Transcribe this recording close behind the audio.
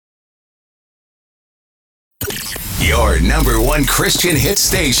Your number one Christian hit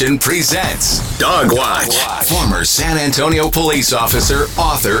station presents Dog Watch. Former San Antonio police officer,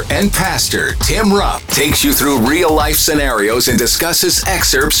 author, and pastor Tim Rupp takes you through real-life scenarios and discusses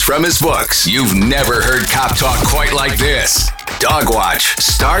excerpts from his books. You've never heard cop talk quite like this. Dog Watch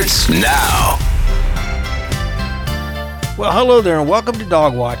starts now. Well, hello there, and welcome to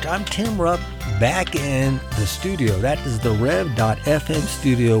Dog Watch. I'm Tim Rupp, back in the studio. That is the Rev.FM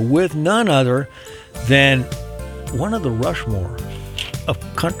studio with none other than one of the Rushmore of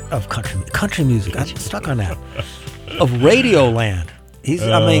country music. I'm stuck on that. Of Radioland.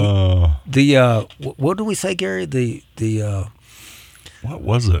 What do we say, Gary? What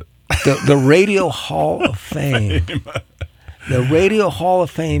was it? The Radio Hall of Fame. The Radio Hall of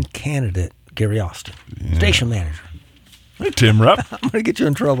Fame candidate, Gary Austin, station manager. Hey, Tim Rupp. I'm going to get you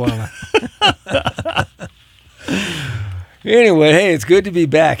in trouble on that. Anyway, hey, it's good to be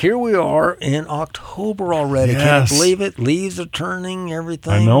back. Here we are in October already. Yes. Can't believe it. Leaves are turning,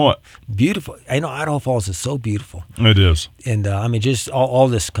 everything. I know it. Beautiful. I know Idaho Falls is so beautiful. It is. And just all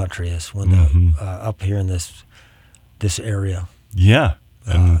this country is when up here in this area. Yeah.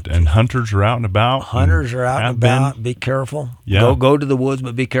 And hunters are out and about. Hunters are out and about. Be careful. Yeah. Go to the woods,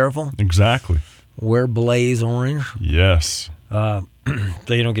 but be careful. Exactly. Wear blaze orange. Yes. So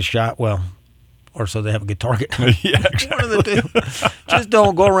you don't get shot. Well, or so they have a good target. Yeah, exactly. One of the two. Just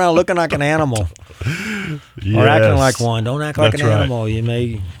don't go around looking like an animal. Yes. Or acting like one. Don't act like That's an right. animal. You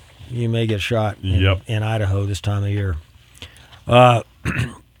may get shot in Idaho this time of year.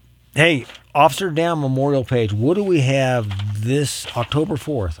 Hey, Officer Down Memorial Page. What do we have this October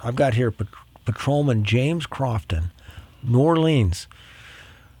 4th? I've got here Patrolman James Crofton, New Orleans,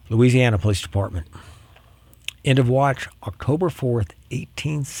 Louisiana Police Department. End of watch, October 4th,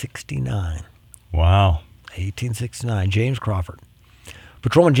 1869. Wow. 1869, James Crawford.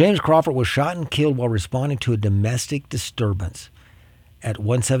 Patrolman James Crawford was shot and killed while responding to a domestic disturbance at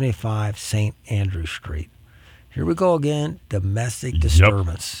 175 St. Andrew Street. Here we go again, domestic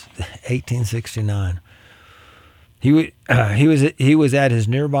disturbance, 1869. He was at his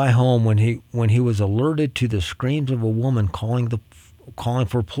nearby home when he was alerted to the screams of a woman calling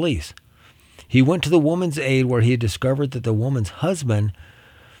for police. He went to the woman's aid, where he discovered that the woman's husband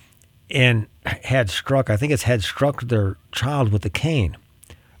had struck their child with a cane.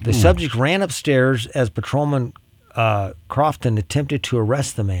 The subject ran upstairs as Patrolman Crofton attempted to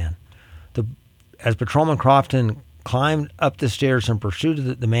arrest the man. As Patrolman Crofton climbed up the stairs in pursuit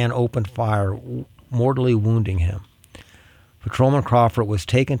of the man, opened fire, mortally wounding him. Patrolman Crawford was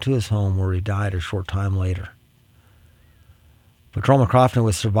taken to his home, where he died a short time later. Patrolman Crofton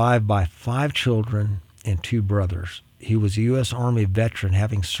was survived by 5 children and 2 brothers. He was a U.S. Army veteran,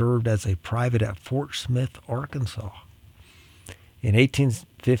 having served as a private at Fort Smith, Arkansas, in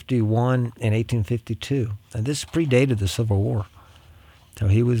 1851 and 1852. And this predated the Civil War. So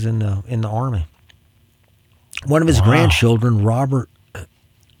he was in the Army. One of his grandchildren, Robert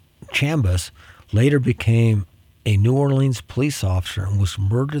Chambus, later became a New Orleans police officer and was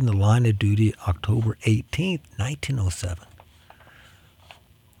murdered in the line of duty October 18th, 1907.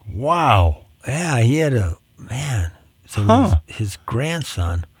 Wow. Yeah, he had his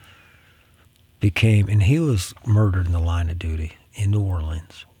grandson and he was murdered in the line of duty in New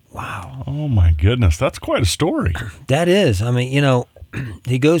Orleans. Wow. Oh, my goodnthat's quite a story. That is. I mean,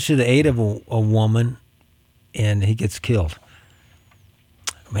 he goes to the aid of a woman, and he gets killed.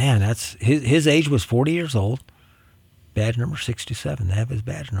 Man, that's his age was 40 years old. Badge number 67. They have his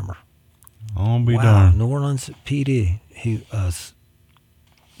badge number. I'll be darned. New Orleans PD.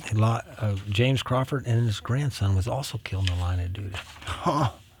 James Crawford and his grandson was also killed in the line of duty.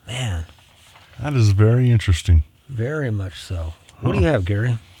 Huh. Man. That is very interesting. Very much so. What do you have,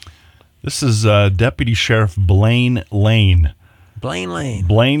 Gary? This is Deputy Sheriff Blaine Lane.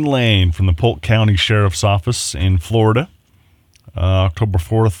 Blaine Lane from the Polk County Sheriff's Office in Florida. October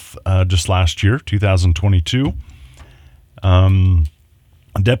 4th, just last year, 2022.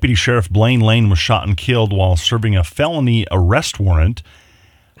 Deputy Sheriff Blaine Lane was shot and killed while serving a felony arrest warrant.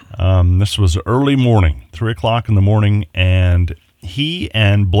 This was early morning, 3 o'clock in the morning, and he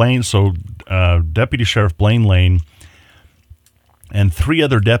and Deputy Sheriff Blaine Lane and 3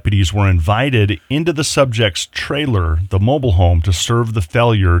 other deputies were invited into the subject's trailer, the mobile home, to serve the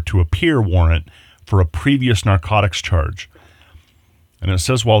failure to appear warrant for a previous narcotics charge. And it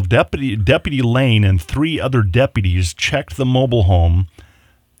says, while Deputy Lane and 3 other deputies checked the mobile home,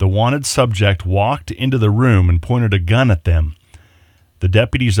 the wanted subject walked into the room and pointed a gun at them. The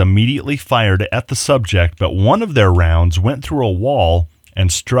deputies immediately fired at the subject, but one of their rounds went through a wall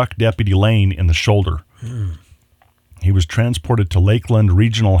and struck Deputy Lane in the shoulder. He was transported to Lakeland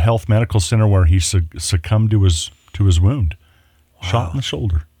Regional Health Medical Center, where he succumbed to his to his wound. Shot in the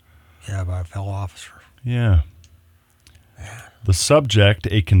shoulder. Yeah, by a fellow officer. Yeah. The subject,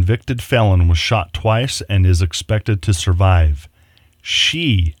 a convicted felon, was shot twice and is expected to survive.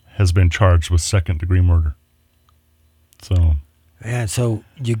 She has been charged with second-degree murder. So... And so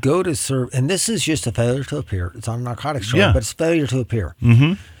you go to serve, and this is just a failure to appear. It's on a narcotics charge, but it's failure to appear.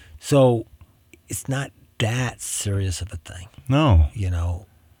 Mm-hmm. So it's not that serious of a thing. No.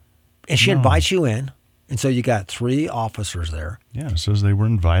 And she invites you in, and so you got 3 officers there. Yeah, it says they were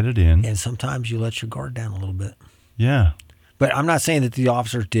invited in. And sometimes you let your guard down a little bit. Yeah. But I'm not saying that the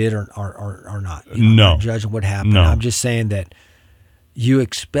officers did or not. No. I'm not judging what happened. No. I'm just saying that you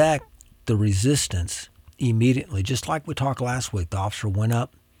expect the resistance immediately, just like we talked last week. The officer went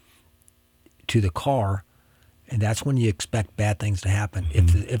up to the car, and that's when you expect bad things to happen.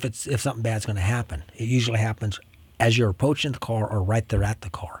 Mm-hmm. If something bad's going to happen, it usually happens as you're approaching the car or right there at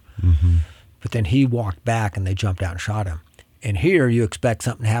the car. Mm-hmm. But then he walked back, and they jumped out and shot him. And here you expect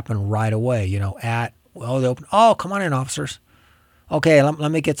something to happen right away. They open. Oh, come on in, officers. Okay,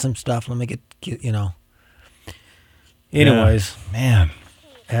 let me get some stuff. Let me get. Anyways, yeah, man,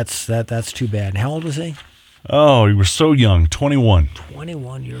 that's too bad. And how old was he? Oh, he was so young, 21.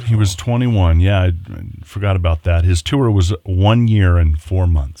 21 years old. He was 21, yeah. I forgot about that. His tour was 1 year and 4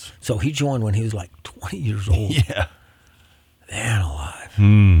 months. So he joined when he was like 20 years old. Yeah. Man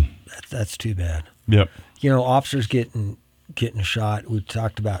alive. That's too bad. Yep. Officers getting shot. We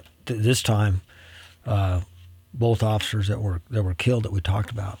talked about this time, both officers that were killed that we talked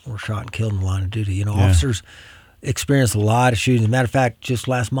about were shot and killed in the line of duty. Officers experienced a lot of shootings. As a matter of fact, just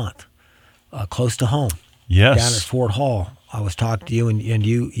last month, close to home. Yes. Down at Fort Hall, I was talking to you, and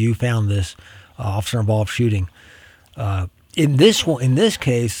you found this officer-involved shooting. In this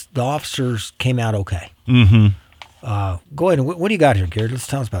case, the officers came out okay. Mm-hmm. Go ahead. What do you got here, Gary? Let's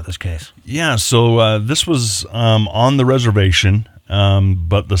tell us about this case. Yeah. So this was on the reservation,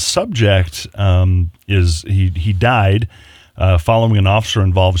 but the subject is he died following an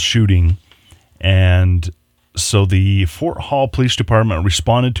officer-involved shooting, and so the Fort Hall Police Department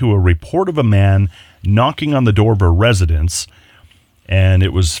responded to a report of a man knocking on the door of a residence, and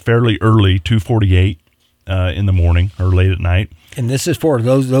it was fairly early, 2:48 in the morning or late at night. And this is for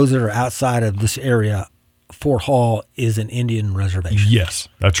those that are outside of this area. Fort Hall is an Indian reservation. Yes,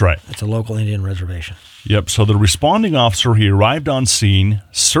 that's right. It's a local Indian reservation. Yep. So the responding officer, he arrived on scene,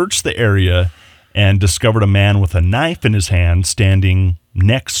 searched the area, and discovered a man with a knife in his hand standing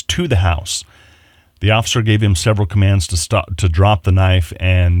next to the house. The officer gave him several commands to drop the knife,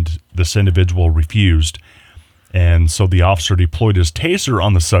 and this individual refused. And so the officer deployed his taser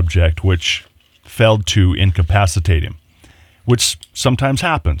on the subject, which failed to incapacitate him, which sometimes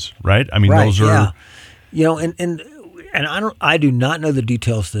happens, right? I mean, those are... And I do not know the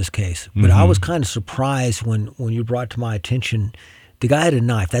details of this case, but I was kind of surprised when you brought to my attention, the guy had a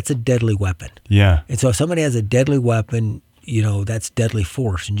knife. That's a deadly weapon. Yeah. And so if somebody has a deadly weapon, that's deadly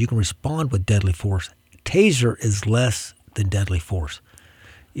force, and you can respond with deadly force. Taser is less than deadly force.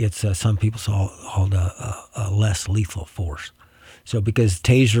 It's some people call it a less lethal force. So because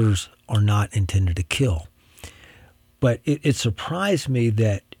tasers are not intended to kill. But it surprised me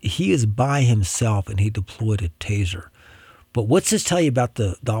that he is by himself and he deployed a taser. But what's this tell you about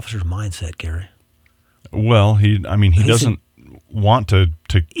the officer's mindset, Gary? Well, he doesn't want to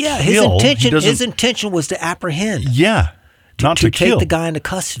kill. His intention was to apprehend. Yeah. Not to kill. Take the guy into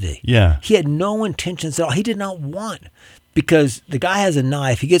custody. Yeah. He had no intentions at all. He did not want, because the guy has a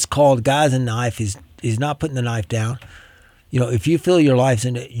knife. He gets called, the guy has a knife. He's not putting the knife down. If you feel your life's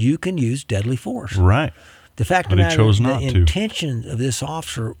in it, you can use deadly force. Right. The fact of the matter is the intention of this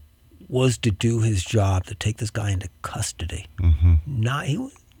officer was to do his job, to take this guy into custody. Mm-hmm.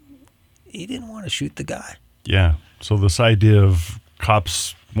 He didn't want to shoot the guy. Yeah. So this idea of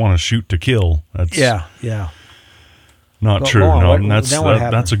cops want to shoot to kill, that's not true.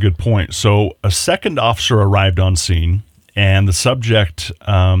 That's a good point. So a second officer arrived on scene, and the suspect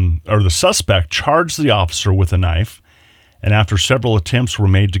charged the officer with a knife. And after several attempts were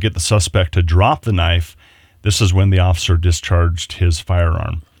made to get the suspect to drop the knife, this is when the officer discharged his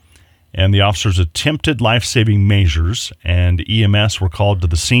firearm. And the officers attempted life-saving measures, and EMS were called to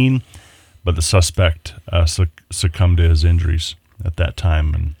the scene, but the suspect succumbed to his injuries at that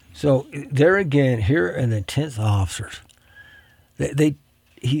time. And so there again, here are the 10th officers.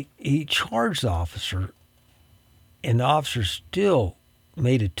 He charged the officer, and the officer still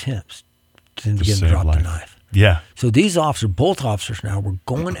made attempts to get him to drop the knife. Yeah. So these officers, both officers now, were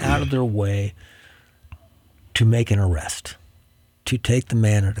going out of their way to make an arrest, to take the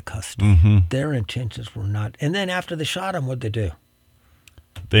man into custody. Their intentions were not. And then after they shot him, what'd they do?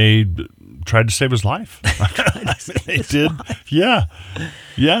 They tried to save his life. They did. Yeah.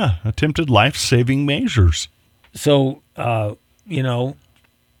 Yeah. Attempted life-saving measures. So, you know,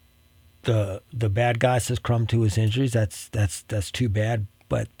 the bad guy succumbed to his injuries. That's too bad.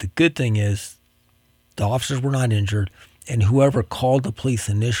 But the good thing is the officers were not injured, and whoever called the police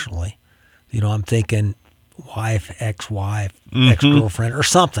initially, you know, I'm thinking wife, ex-wife, ex-girlfriend, or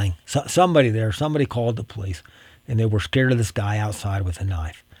something. Somebody called the police, and they were scared of this guy outside with a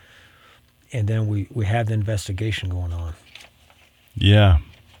knife. And then we had the investigation going on. Yeah.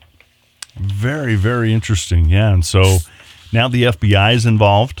 Very, very interesting. Yeah. And so now the FBI is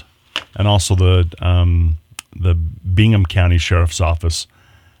involved, and also the Bingham County Sheriff's Office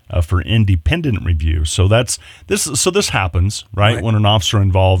for independent review. So this happens, right? When an officer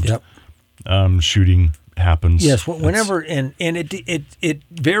involved shooting happens. Yes, whenever and it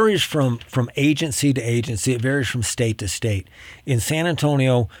varies from agency to agency. It varies from state to state. In San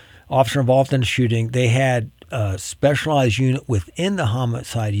Antonio, officer involved in a shooting, they had a specialized unit within the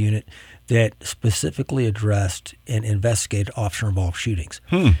homicide unit that specifically addressed and investigated officer-involved shootings.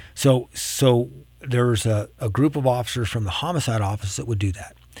 So there's a group of officers from the homicide office that would do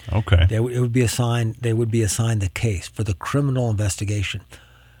that. Okay. They would be assigned the case for the criminal investigation.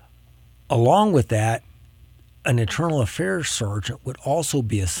 Along with that, an internal affairs sergeant would also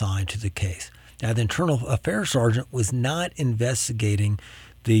be assigned to the case. Now, the internal affairs sergeant was not investigating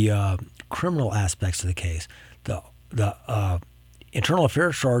the criminal aspects of the case. The internal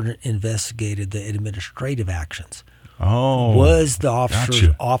affairs sergeant investigated the administrative actions. Oh, was the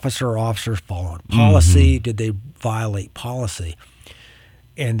officers following policy? Did they violate policy?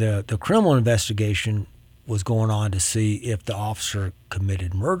 And the criminal investigation was going on to see if the officer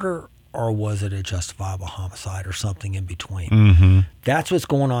committed murder or was it a justifiable homicide or something in between. That's what's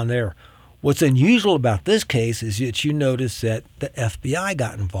going on there. What's unusual about this case is that you notice that the FBI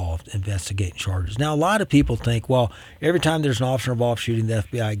got involved investigating charges. Now, a lot of people think, well, every time there's an officer-involved shooting, the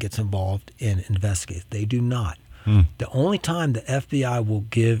FBI gets involved and investigates. They do not. The only time the FBI will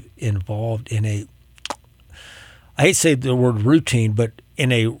get involved in I hate to say the word routine, but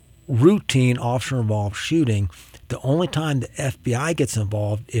in a routine officer-involved shooting, the only time the FBI gets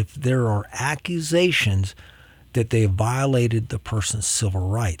involved if there are accusations that they violated the person's civil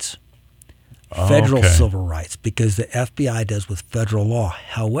rights. Federal civil rights, because the FBI does with federal law.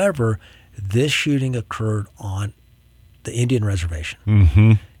 However, this shooting occurred on the Indian reservation,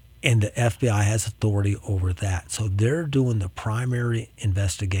 and the FBI has authority over that. So they're doing the primary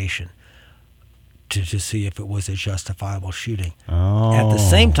investigation to see if it was a justifiable shooting. At the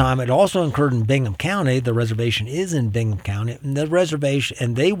same time, it also occurred in Bingham County. The reservation is in Bingham County,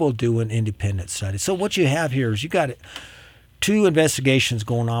 and they will do an independent study. So what you have here is you got two investigations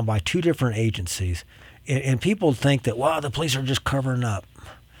going on by two different agencies. And people think that, wow, the police are just covering up.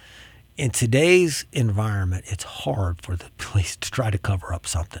 In today's environment, it's hard for the police to try to cover up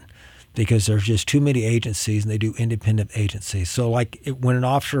something because there's just too many agencies and they do independent agencies. So like when an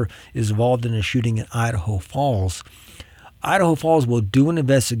officer is involved in a shooting in Idaho Falls will do an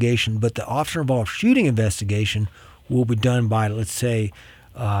investigation, but the officer-involved shooting investigation will be done by, let's say,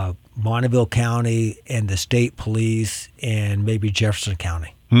 Bonneville County and the state police and maybe Jefferson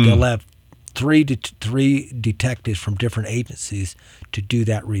County. They'll have three detectives from different agencies to do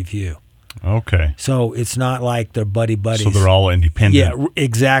that review. Okay. So it's not like they're buddies. So they're all independent. Yeah,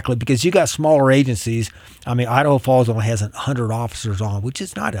 exactly. Because you got smaller agencies. I mean, Idaho Falls only has 100 officers on, which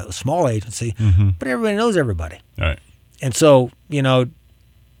is not a small agency, but everybody knows everybody. All right. And so, you know,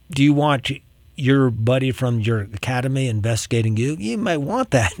 do you want your buddy from your academy investigating you? You might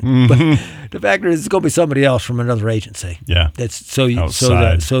want that, but the fact is, it's going to be somebody else from another agency. Yeah. That's so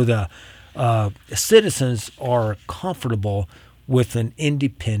the citizens are comfortable with an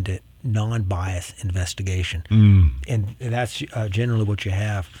independent, non-biased investigation, and that's generally what you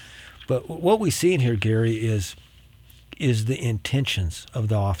have. But what we see in here, Gary, is the intentions of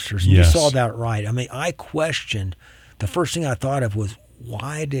the officers. And Yes. You saw that right. I mean, I questioned. The first thing I thought of was,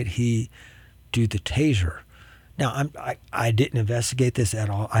 why did he do the taser? Now, I didn't investigate this at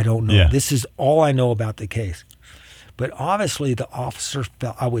all. I don't know. Yeah. This is all I know about the case. But obviously, the officer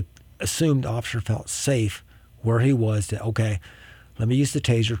I would assume the officer felt safe where he was. That, okay, let me use the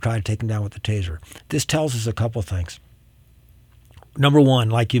taser, try to take him down with the taser. This tells us a couple of things. Number one,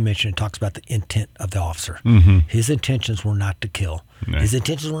 like you mentioned, it talks about the intent of the officer. His intentions were not to kill. No. His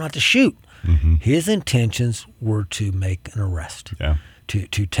intentions were not to shoot. His intentions were to make an arrest,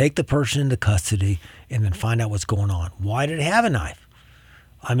 to take the person into custody and then find out what's going on. Why did he have a knife?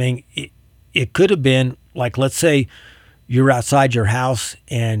 I mean, it could have been like, let's say you're outside your house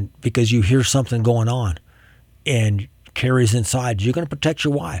and because you hear something going on and Carrie's inside. You're going to protect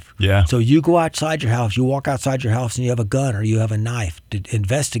your wife. Yeah. So you go outside your house, you walk outside your house, and you have a gun or you have a knife to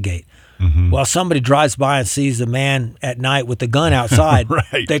investigate. Mm-hmm. Well, somebody drives by and sees a man at night with a gun outside.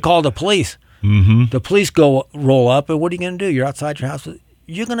 Right. They call the police. Mm-hmm. The police roll up, and what are you going to do? You're outside your house.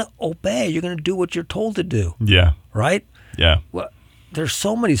 You're going to obey. You're going to do what you're told to do. Yeah. Right? Yeah. Well, there's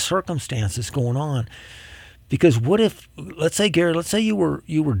so many circumstances going on. Because what if, let's say, Gary, let's say you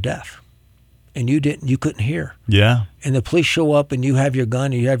were deaf. And you couldn't hear. Yeah. And the police show up and you have your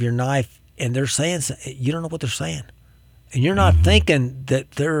gun and you have your knife and they're saying, you don't know what they're saying. And you're not thinking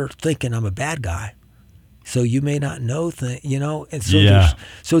that they're thinking I'm a bad guy. So you may not know and so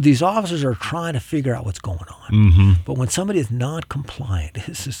so these officers are trying to figure out what's going on. Mm-hmm. But when somebody is non-compliant,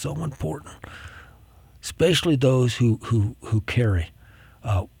 this is so important, especially those who carry.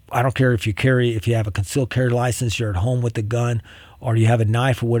 I don't care if you have a concealed carry license, you're at home with a gun, or you have a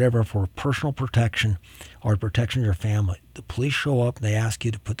knife or whatever for personal protection or protection of your family. The police show up and they ask you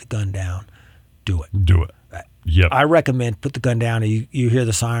to put the gun down. Do it. Do it. Yep. I recommend put the gun down. You hear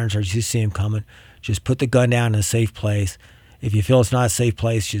the sirens or you see them coming, just put the gun down in a safe place. If you feel it's not a safe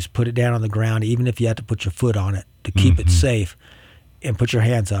place, just put it down on the ground, even if you have to put your foot on it to keep it safe. And put your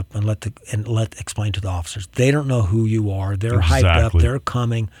hands up and explain to the officers. They don't know who you are. They're hyped up. They're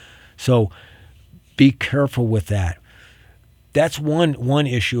coming. So be careful with that. That's one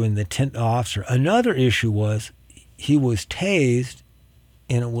issue in the 10th officer. Another issue was he was tased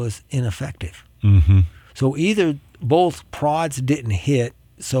and it was ineffective. Mm-hmm. So either both prods didn't hit,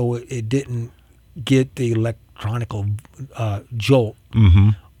 so it didn't get the electronic jolt,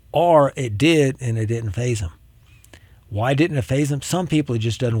 or it did and it didn't phase him. Why didn't it phase him? Some people it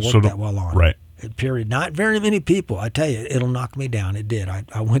just doesn't work that well on. Right. Period. Not very many people. I tell you, it'll knock me down. It did.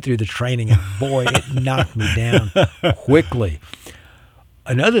 I went through the training, and boy, it knocked me down quickly.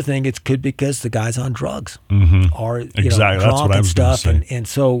 Another thing, it could be because the guy's on drugs or Exactly. drunk That's what I and was gonna stuff, say. and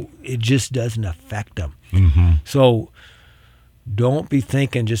so it just doesn't affect them. Mm-hmm. So don't be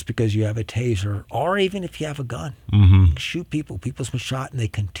thinking just because you have a taser, or even if you have a gun, shoot people. People's been shot, and they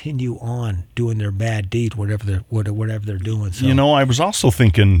continue on doing their bad deed, whatever they're doing. So, I was also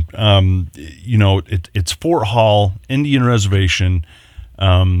thinking, it's Fort Hall, Indian Reservation,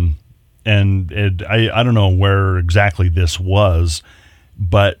 and I don't know where exactly this was,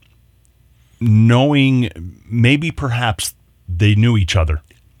 but knowing maybe perhaps they knew each other.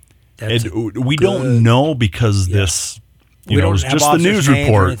 We don't know because this. We don't it was have just the news names or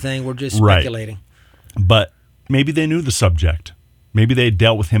report. anything. We're just speculating. But maybe they knew the subject. Maybe they had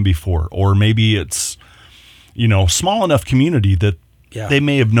dealt with him before, or maybe it's, small enough community that they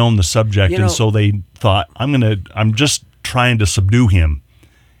may have known the subject, and so they thought, I'm just trying to subdue him,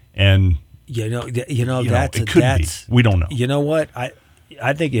 and it could be. We don't know. You know what?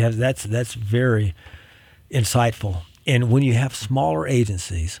 I think you have that's very insightful. And when you have smaller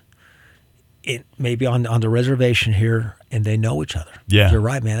agencies, it maybe on the reservation here, and they know each other. Yeah, you're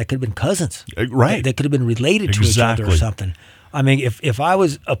right, man. They could have been cousins. Right, they could have been related to each other or something. I mean, if I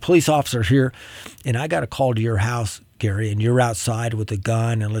was a police officer here, and I got a call to your house, Gary, and you're outside with a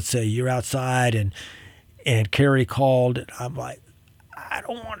gun, and let's say you're outside, and Carrie called, and I'm like, I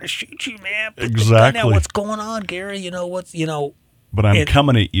don't want to shoot you, man. Put the gun down. What's going on, Gary? But I'm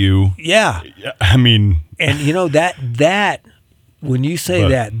coming at you. Yeah. I mean, and that. When you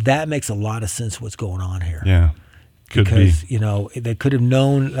say that makes a lot of sense what's going on here. Yeah, could because, be. They could have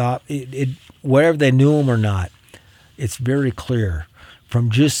known, whether they knew him or not, it's very clear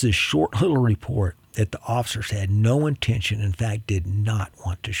from just this short little report that the officers had no intention, in fact, did not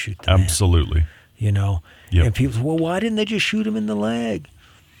want to shoot the man. Absolutely. Yep. And people say, well, why didn't they just shoot him in the leg?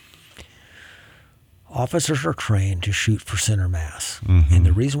 Officers are trained to shoot for center mass. And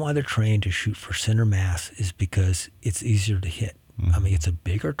the reason why they're trained to shoot for center mass is because it's easier to hit. I mean, it's a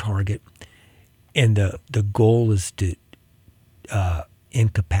bigger target, and the goal is to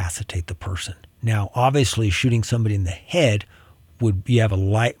incapacitate the person. Now, obviously, shooting somebody in the head you have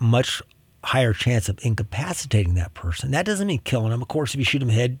a much higher chance of incapacitating that person. That doesn't mean killing them. Of course, if you shoot them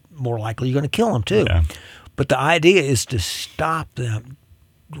in the head, more likely you're going to kill them too. Yeah. But the idea is to stop them,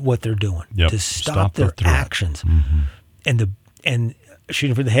 what they're doing, to stop their actions, and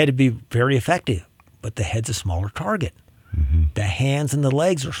shooting for the head would be very effective. But the head's a smaller target. The hands and the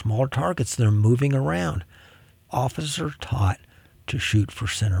legs are smaller targets. They're moving around. Officers are taught to shoot for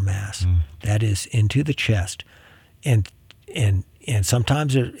center mass. That is into the chest, and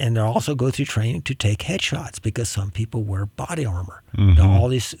sometimes they also go through training to take headshots because some people wear body armor. Now, all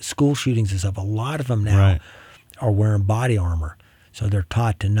these school shootings and stuff, a lot of them now are wearing body armor. So they're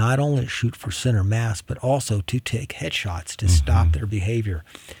taught to not only shoot for center mass, but also to take headshots to stop their behavior.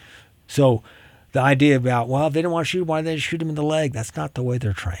 So the idea about, well, if they didn't want to shoot, why did they shoot him in the leg? That's not the way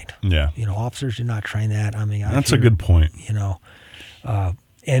they're trained. Yeah. Officers do not train that. I mean, that's a good point.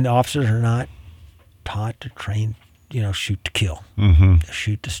 And officers are not taught to train, shoot to kill,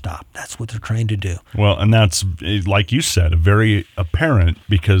 shoot to stop. That's what they're trained to do. Well, and that's, like you said, very apparent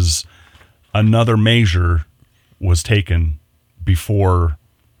because another measure was taken before,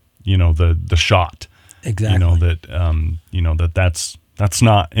 the shot. Exactly. That's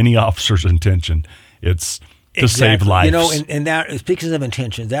not any officer's intention. It's to save lives. And that, speaking of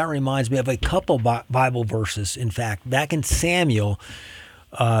intentions, that reminds me of a couple Bible verses. In fact, back in Samuel,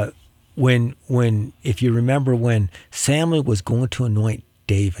 when if you remember when Samuel was going to anoint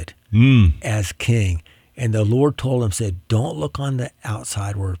David as king, and the Lord told him, said, don't look on the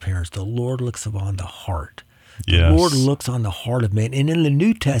outside or appearance. The Lord looks upon the heart. The Lord looks on the heart of man. And in the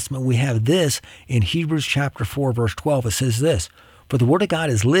New Testament, we have this in Hebrews chapter 4, verse 12. It says this, for the word of God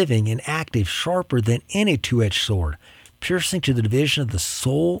is living and active, sharper than any two-edged sword, piercing to the division of the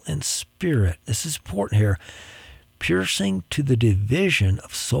soul and spirit. This is important here. Piercing to the division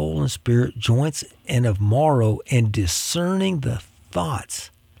of soul and spirit, joints and of marrow, and discerning the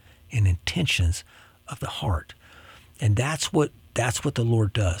thoughts and intentions of the heart. And that's what the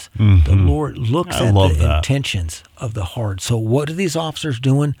Lord does. The Lord looks at the intentions of the heart. So what are these officers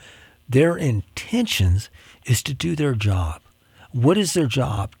doing? Their intentions is to do their job. What is their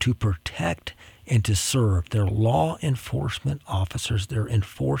job? To protect and to serve. They're law enforcement officers. They're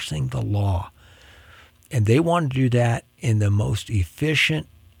enforcing the law. And they want to do that in the most efficient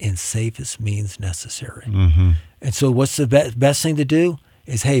and safest means necessary. And so what's the best thing to do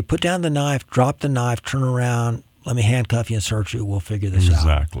is, hey, put down the knife, drop the knife, turn around, let me handcuff you and search you. We'll figure this out.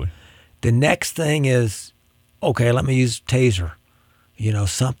 Exactly. The next thing is, okay, let me use taser,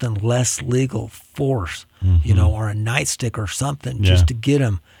 something less legal force, or a nightstick or something just to get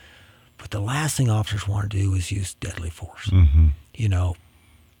them. But the last thing officers want to do is use deadly force,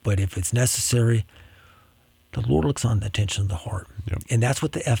 But if it's necessary, the Lord looks on the intention of the heart. Yep. And that's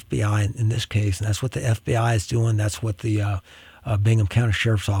what the FBI in this case, and that's what the FBI is doing. That's what the Bingham County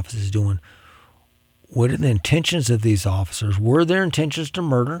Sheriff's Office is doing. What are the intentions of these officers? Were their intentions to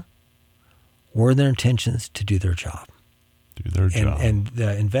murder? Were their intentions to do their job? Do their job. And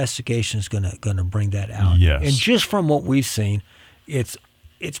the investigation is going to bring that out. Yes. And just from what we've seen, it's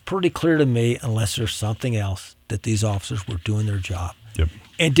pretty clear to me, unless there's something else, that these officers were doing their job. Yep.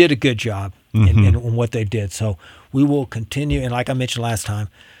 And did a good job in what they did. So we will continue, and like I mentioned last time,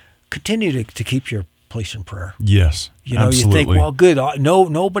 continue to keep your police in prayer. Yes, absolutely. You think, well, good. No,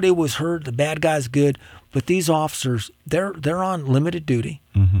 nobody was hurt. The bad guy's good. But these officers, they're on limited duty.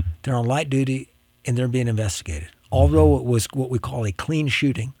 They're on light duty, and they're being investigated. Although it was what we call a clean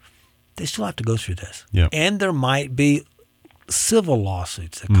shooting, they still have to go through this. Yep. And there might be civil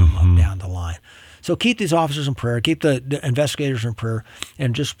lawsuits that come up down the line. So keep these officers in prayer, keep the investigators in prayer,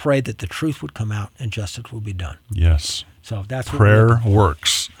 and just pray that the truth would come out and justice will be done. Yes. So that's what prayer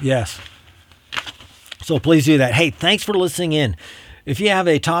works. Yes. So please do that. Hey, thanks for listening in. If you have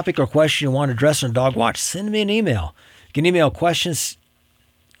a topic or question you want to address on Dog Watch, send me an email. You can email questions,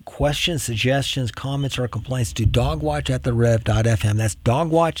 suggestions, comments, or complaints to dogwatch@therev.fm. That's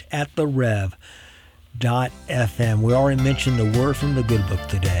dogwatch@therev.fm. We already mentioned the word from the good book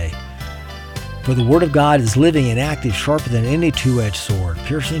today. For the word of God is living and active, sharper than any two-edged sword,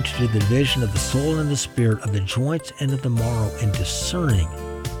 piercing to the division of the soul and the spirit, of the joints and of the marrow, and discerning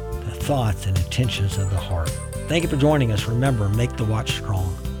the thoughts and intentions of the heart. Thank you for joining us. Remember, make the watch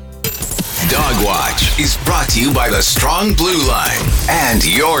strong. Dog Watch is brought to you by the Strong Blue Line and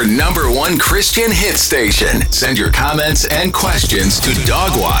your #1 Christian hit station. Send your comments and questions to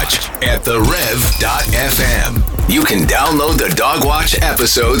dogwatch@therev.fm. You can download the Dog Watch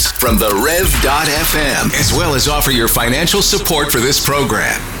episodes from therev.fm, as well as offer your financial support for this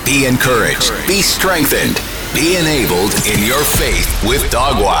program. Be encouraged, be strengthened, be enabled in your faith with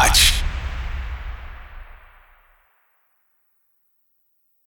Dog Watch.